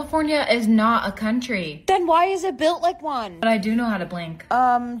 California is not a country. Then why is it built like one? But I do know how to blink.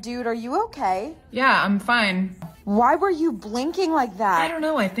 Dude, are you okay? Yeah, I'm fine. Why were you blinking like that? I don't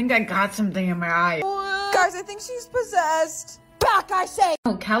know, I think I got something in my eye. Guys, I think she's possessed. Back, I say!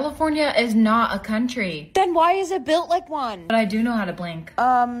 Oh, California is not a country. Then why is it built like one? But I do know how to blink.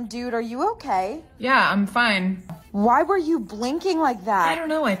 Dude, are you okay? Yeah, I'm fine. Why were you blinking like that? I don't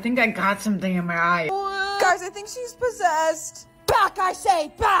know, I think I got something in my eye. Guys, I think she's possessed. Back, I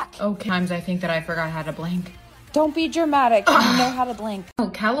say, back! Okay, times I think that I forgot how to blink. Don't be dramatic. You know how to blink. Oh,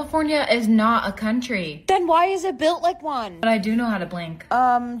 California is not a country. Then why is it built like one? But I do know how to blink.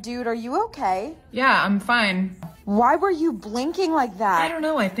 Dude, are you okay? Yeah, I'm fine. Why were you blinking like that? I don't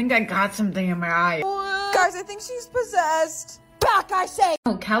know, I think I got something in my eye. Guys, I think she's possessed. Back, I say!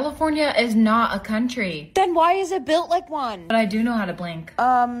 Oh, California is not a country. Then why is it built like one? But I do know how to blink.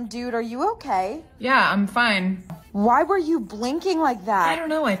 Dude, are you okay? Yeah, I'm fine. Why were you blinking like that? I don't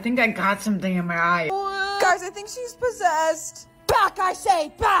know, I think I got something in my eye. Guys, I think she's possessed. Back, I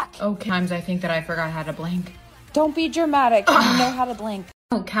say, back! Okay, times I think that I forgot how to blink. Don't be dramatic. You know how to blink.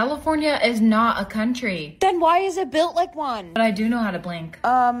 Oh, California is not a country. Then why is it built like one? But I do know how to blink.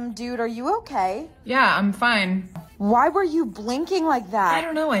 Dude, are you okay? Yeah, I'm fine. Why were you blinking like that? I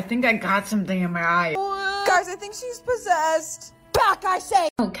don't know, I think I got something in my eye. Guys, I think she's possessed. Back, I say!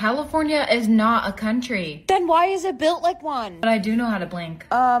 Oh, California is not a country. Then why is it built like one? But I do know how to blink.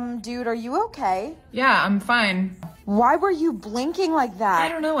 Dude, are you okay? Yeah, I'm fine. Why were you blinking like that? I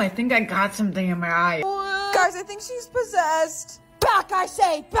don't know, I think I got something in my eye. Guys, I think she's possessed. Back, I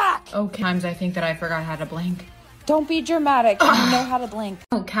say, back! Okay, times I think that I forgot how to blink. Don't be dramatic. You know how to blink.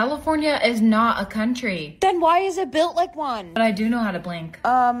 Oh, California is not a country. Then why is it built like one? But I do know how to blink.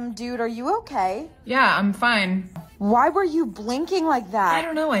 Dude, are you okay? Yeah, I'm fine. Why were you blinking like that? I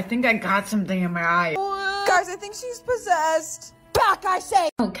don't know, I think I got something in my eye. Guys, I think she's possessed. Back, I say!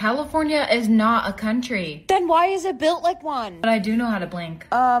 Oh, California is not a country. Then why is it built like one? But I do know how to blink.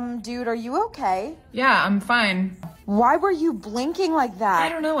 Dude, are you okay? Yeah, I'm fine. Why were you blinking like that? I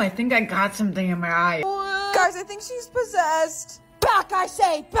don't know, I think I got something in my eye. Guys, I think she's possessed. Back, I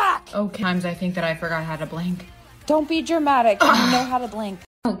say, back! Okay, times I think that I forgot how to blink. Don't be dramatic. You know how to blink.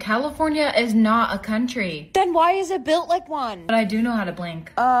 Oh, California is not a country. Then why is it built like one? But I do know how to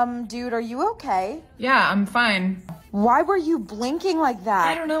blink. Dude, are you okay? Yeah, I'm fine. Why were you blinking like that?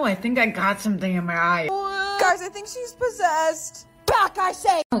 I don't know, I think I got something in my eye. Guys, I think she's possessed. Back, I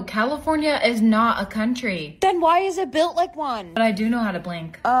say! Oh, California is not a country. Then why is it built like one? But I do know how to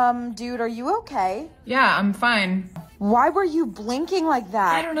blink. Dude, are you okay? Yeah, I'm fine. Why were you blinking like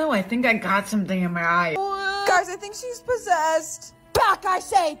that? I don't know, I think I got something in my eye. Guys, I think she's possessed. Back, I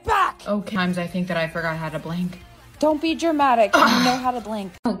say, back! Okay, times I think that I forgot how to blink. Don't be dramatic. You know how to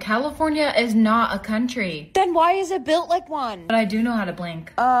blink. Oh, California is not a country. Then why is it built like one? But I do know how to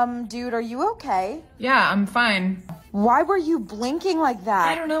blink. Dude, are you okay? Yeah, I'm fine. Why were you blinking like that?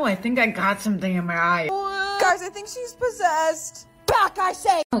 I don't know, I think I got something in my eye. Guys, I think she's possessed. Back, I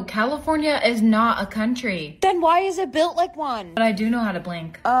say! Oh, California is not a country. Then why is it built like one? But I do know how to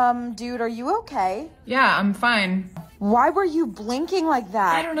blink. Dude, are you okay? Yeah, I'm fine. Why were you blinking like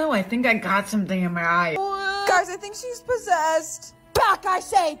that? I don't know, I think I got something in my eye. Guys, I think she's possessed. Back, I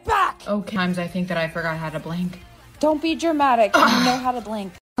say, back! Okay, times I think that I forgot how to blink. Don't be dramatic. You know how to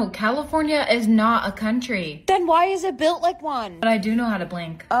blink. Oh, California is not a country. Then why is it built like one? But I do know how to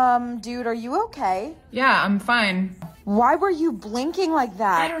blink. Dude, are you okay? Yeah, I'm fine. Why were you blinking like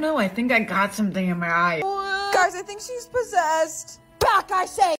that? I don't know, I think I got something in my eye. Guys, I think she's possessed. Back, I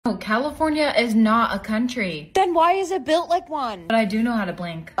say! Oh, California is not a country. Then why is it built like one? But I do know how to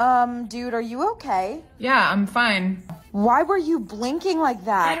blink. Dude, are you okay? Yeah, I'm fine. Why were you blinking like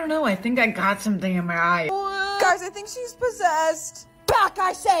that? I don't know, I think I got something in my eye. Guys, I think she's possessed. Back,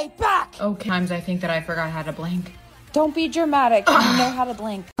 I say, back! Okay, times I think that I forgot how to blink. Don't be dramatic. You know how to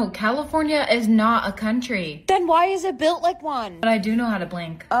blink. Oh, California is not a country. Then why is it built like one? But I do know how to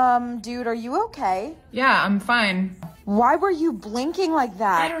blink. Dude, are you okay? Yeah, I'm fine. Why were you blinking like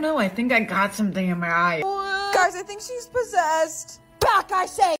that? I don't know, I think I got something in my eye. Guys, I think she's possessed. Back, I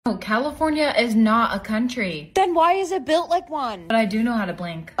say! Oh, California is not a country. Then why is it built like one? But I do know how to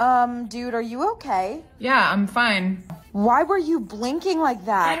blink. Dude, are you okay? Yeah, I'm fine. Why were you blinking like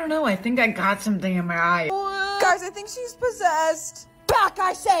that? I don't know, I think I got something in my eye. Guys, I think she's possessed. Back,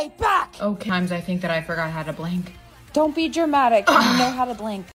 I say, back! Okay, times I think that I forgot how to blink. Don't be dramatic. You know how to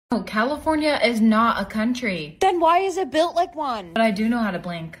blink. Oh, California is not a country. Then why is it built like one? But I do know how to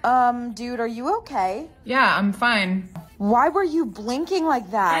blink. Dude, are you okay? Yeah, I'm fine. Why were you blinking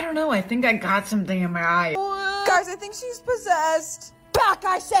like that? I don't know, I think I got something in my eye. Guys, I think she's possessed. Back,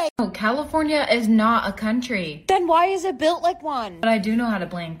 I say! Oh, California is not a country. Then why is it built like one? But I do know how to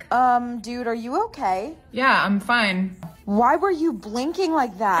blink. Dude, are you okay? Yeah, I'm fine. Why were you blinking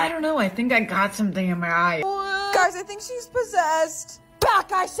like that? I don't know, I think I got something in my eye. Guys, I think she's possessed.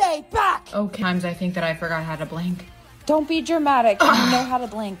 Back, I say, back! Okay, times I think that I forgot how to blink. Don't be dramatic. You know how to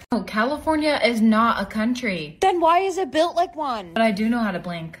blink. Oh, California is not a country. Then why is it built like one? But I do know how to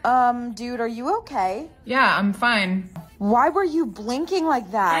blink. Dude, are you okay? Yeah, I'm fine. Why were you blinking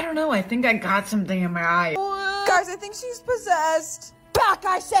like that? I don't know, I think I got something in my eye. Guys, I think she's possessed. Back,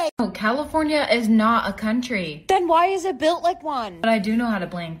 I say! Oh, California is not a country. Then why is it built like one? But I do know how to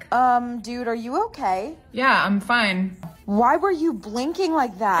blink. Dude, are you okay? Yeah, I'm fine. Why were you blinking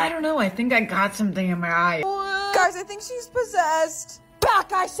like that? I don't know, I think I got something in my eye. Guys, I think she's possessed.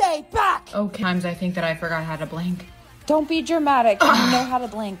 Back, I say, back! Okay, times I think that I forgot how to blink. Don't be dramatic. You know how to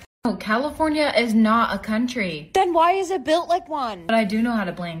blink. Oh, California is not a country. Then why is it built like one? But I do know how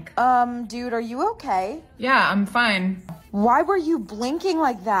to blink. Dude, are you okay? Yeah, I'm fine. Why were you blinking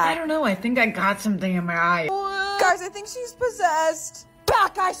like that? I don't know, I think I got something in my eye. Guys, I think she's possessed.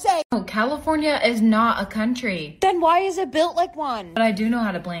 Back, I say! Oh, California is not a country. Then why is it built like one? But I do know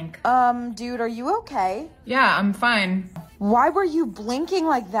how to blink. Dude, are you okay? Yeah, I'm fine. Why were you blinking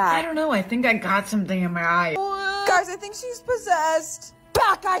like that? I don't know, I think I got something in my eye. Guys, I think she's possessed.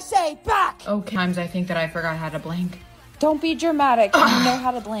 Back, I say, back! Okay, times I think that I forgot how to blink. Don't be dramatic. You know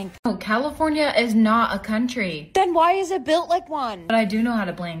how to blink. Oh, California is not a country. Then why is it built like one? But I do know how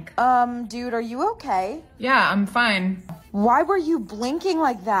to blink. Dude, are you okay? Yeah, I'm fine. Why were you blinking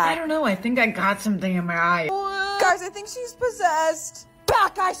like that? I don't know, I think I got something in my eye. Guys, I think she's possessed.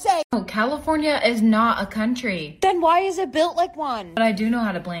 Back, I say! Oh, California is not a country. Then why is it built like one? But I do know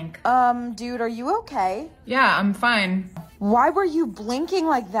how to blink. Dude, are you okay? Yeah, I'm fine. Why were you blinking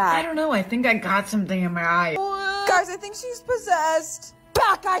like that? I don't know, I think I got something in my eye. Guys, I think she's possessed.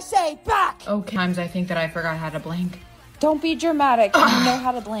 Back, I say, back! Okay, times I think that I forgot how to blink. Don't be dramatic. You know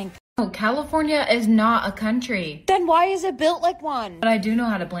how to blink. Oh, California is not a country. Then why is it built like one? But I do know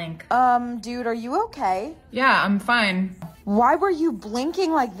how to blink. Dude, are you okay? Yeah, I'm fine. Why were you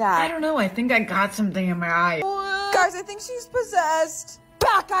blinking like that? I don't know, I think I got something in my eye. Guys, I think she's possessed.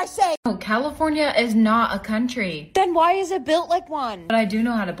 Back, I say! Oh, California is not a country. Then why is it built like one? But I do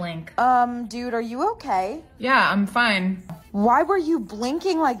know how to blink. Dude, are you okay? Yeah, I'm fine. Why were you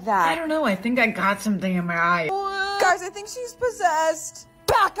blinking like that? I don't know, I think I got something in my eye. Guys, I think she's possessed.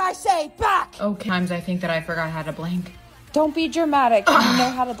 Back, I say, back! Okay, times I think that I forgot how to blink. Don't be dramatic. You know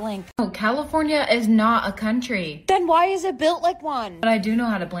how to blink. Oh, California is not a country. Then why is it built like one? But I do know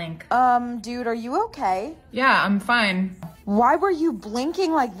how to blink. Dude, are you okay? Yeah, I'm fine. Why were you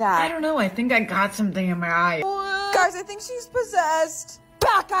blinking like that? I don't know, I think I got something in my eye. Guys, I think she's possessed.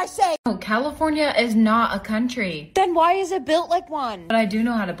 Back, I say! Oh, California is not a country. Then why is it built like one? But I do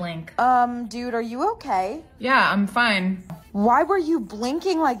know how to blink. Dude, are you okay? Yeah, I'm fine. Why were you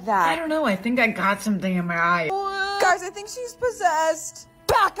blinking like that? I don't know, I think I got something in my eye. Guys, I think she's possessed.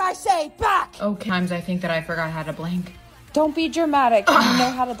 Back, I say, back! Okay, times I think that I forgot how to blink. Don't be dramatic. You know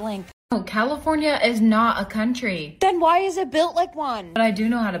how to blink. Oh, California is not a country. Then why is it built like one? But I do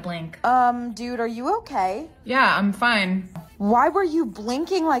know how to blink. Dude, are you okay? Yeah, I'm fine. Why were you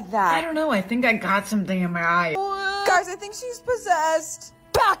blinking like that? I don't know, I think I got something in my eye. Guys, I think she's possessed.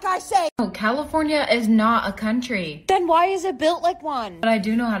 Back, I say! Oh, California is not a country. Then why is it built like one? But I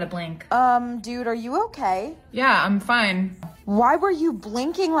do know how to blink. Dude, are you okay? Yeah, I'm fine. Why were you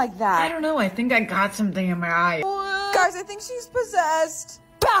blinking like that? I don't know, I think I got something in my eye. Guys, I think she's possessed.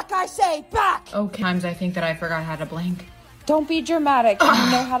 Back, I say, back! Okay, times I think that I forgot how to blink. Don't be dramatic. You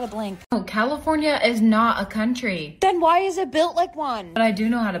know how to blink. Oh, California is not a country. Then why is it built like one? But I do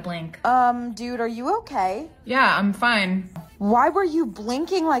know how to blink. Dude, are you okay? Yeah, I'm fine. Why were you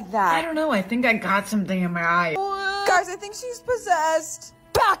blinking like that? I don't know, I think I got something in my eye. Guys, I think she's possessed.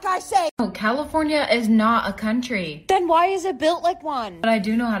 Back, I say! Oh, California is not a country. Then why is it built like one? But I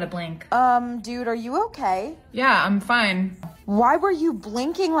do know how to blink. Dude, are you okay? Yeah, I'm fine. Why were you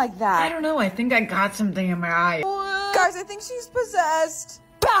blinking like that? I don't know, I think I got something in my eye. Guys, I think she's possessed.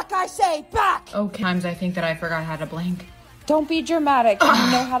 Back, I say, back! Okay, times I think that I forgot how to blink. Don't be dramatic. You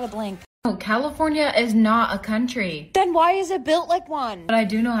know how to blink. Oh, California is not a country. Then why is it built like one? But I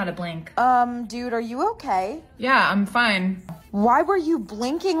do know how to blink. Dude, are you okay? Yeah, I'm fine. Why were you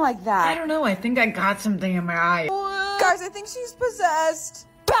blinking like that? I don't know, I think I got something in my eye. Guys, I think she's possessed.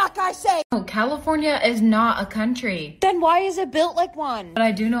 Back, I say! Oh, California is not a country. Then why is it built like one? But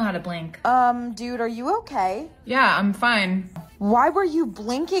I do know how to blink. Dude, are you okay? Yeah, I'm fine. Why were you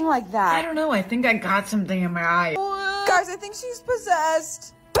blinking like that? I don't know, I think I got something in my eye. Guys, I think she's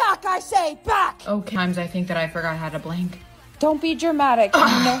possessed. Back, I say, back! Okay, times I think that I forgot how to blink. Don't be dramatic. You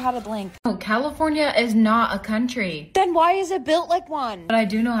know how to blink. Oh, California is not a country. Then why is it built like one? But I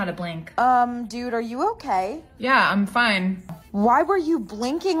do know how to blink. Dude, are you okay? Yeah, I'm fine. Why were you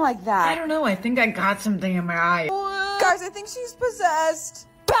blinking like that? I don't know, I think I got something in my eye. Guys, I think she's possessed.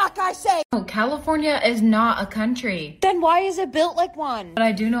 Back, I say! Oh, California is not a country. Then why is it built like one? But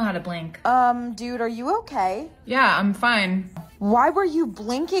I do know how to blink. Dude, are you okay? Yeah, I'm fine. Why were you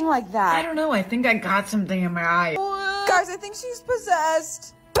blinking like that? I don't know, I think I got something in my eye. Guys, I think she's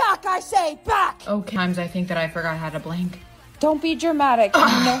possessed. Back, I say, back! Okay, times I think that I forgot how to blink. Don't be dramatic. You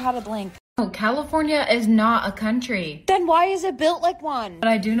know how to blink. Oh, California is not a country. Then why is it built like one? But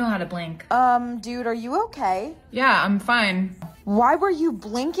I do know how to blink. Dude, are you okay? Yeah, I'm fine. Why were you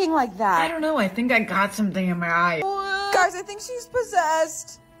blinking like that? I don't know, I think I got something in my eye. Guys, I think she's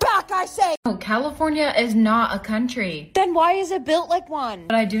possessed. Back, I say! Oh, California is not a country. Then why is it built like one?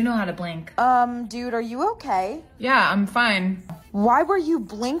 But I do know how to blink. Dude, are you okay? Yeah, I'm fine. Why were you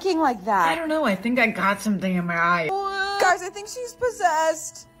blinking like that? I don't know, I think I got something in my eye. Guys, I think she's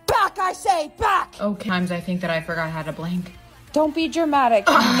possessed. Back, I say, back! Okay, times I think that I forgot how to blink. Don't be dramatic.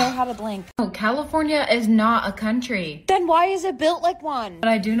 You know how to blink. Oh, California is not a country. Then why is it built like one? But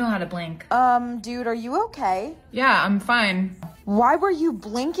I do know how to blink. Dude, are you okay? Yeah, I'm fine. Why were you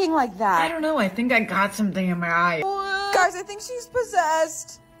blinking like that? I don't know, I think I got something in my eye. Guys, I think she's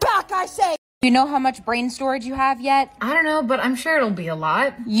possessed. Back, I say! You know how much brain storage you have yet? I don't know, but I'm sure it'll be a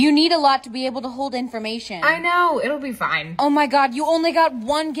lot. You need a lot to be able to hold information. I know, it'll be fine. Oh my god, you only got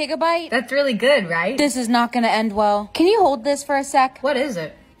 1 gigabyte? That's really good, right? This is not gonna end well. Can you hold this for a sec? What is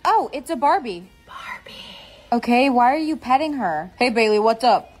it? Oh, it's a Barbie. Barbie. Okay, why are you petting her? Hey Bailey, what's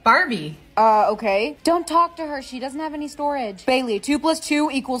up? Barbie. Okay. Don't talk to her, she doesn't have any storage. Bailey, 2 plus 2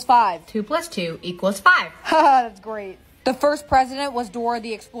 equals 5. 2 plus 2 equals 5. Haha, that's great. The first president was Dora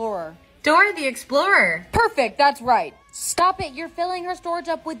the Explorer. Dora the Explorer. Perfect, that's right. Stop it, you're filling her storage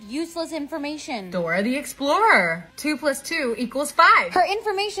up with useless information. Dora the Explorer. 2 + 2 = 5. Her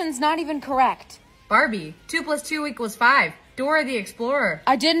information's not even correct. Barbie. 2 + 2 = 5. Dora the Explorer.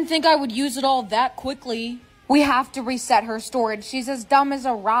 I didn't think I would use it all that quickly. We have to reset her storage. She's as dumb as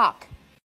a rock.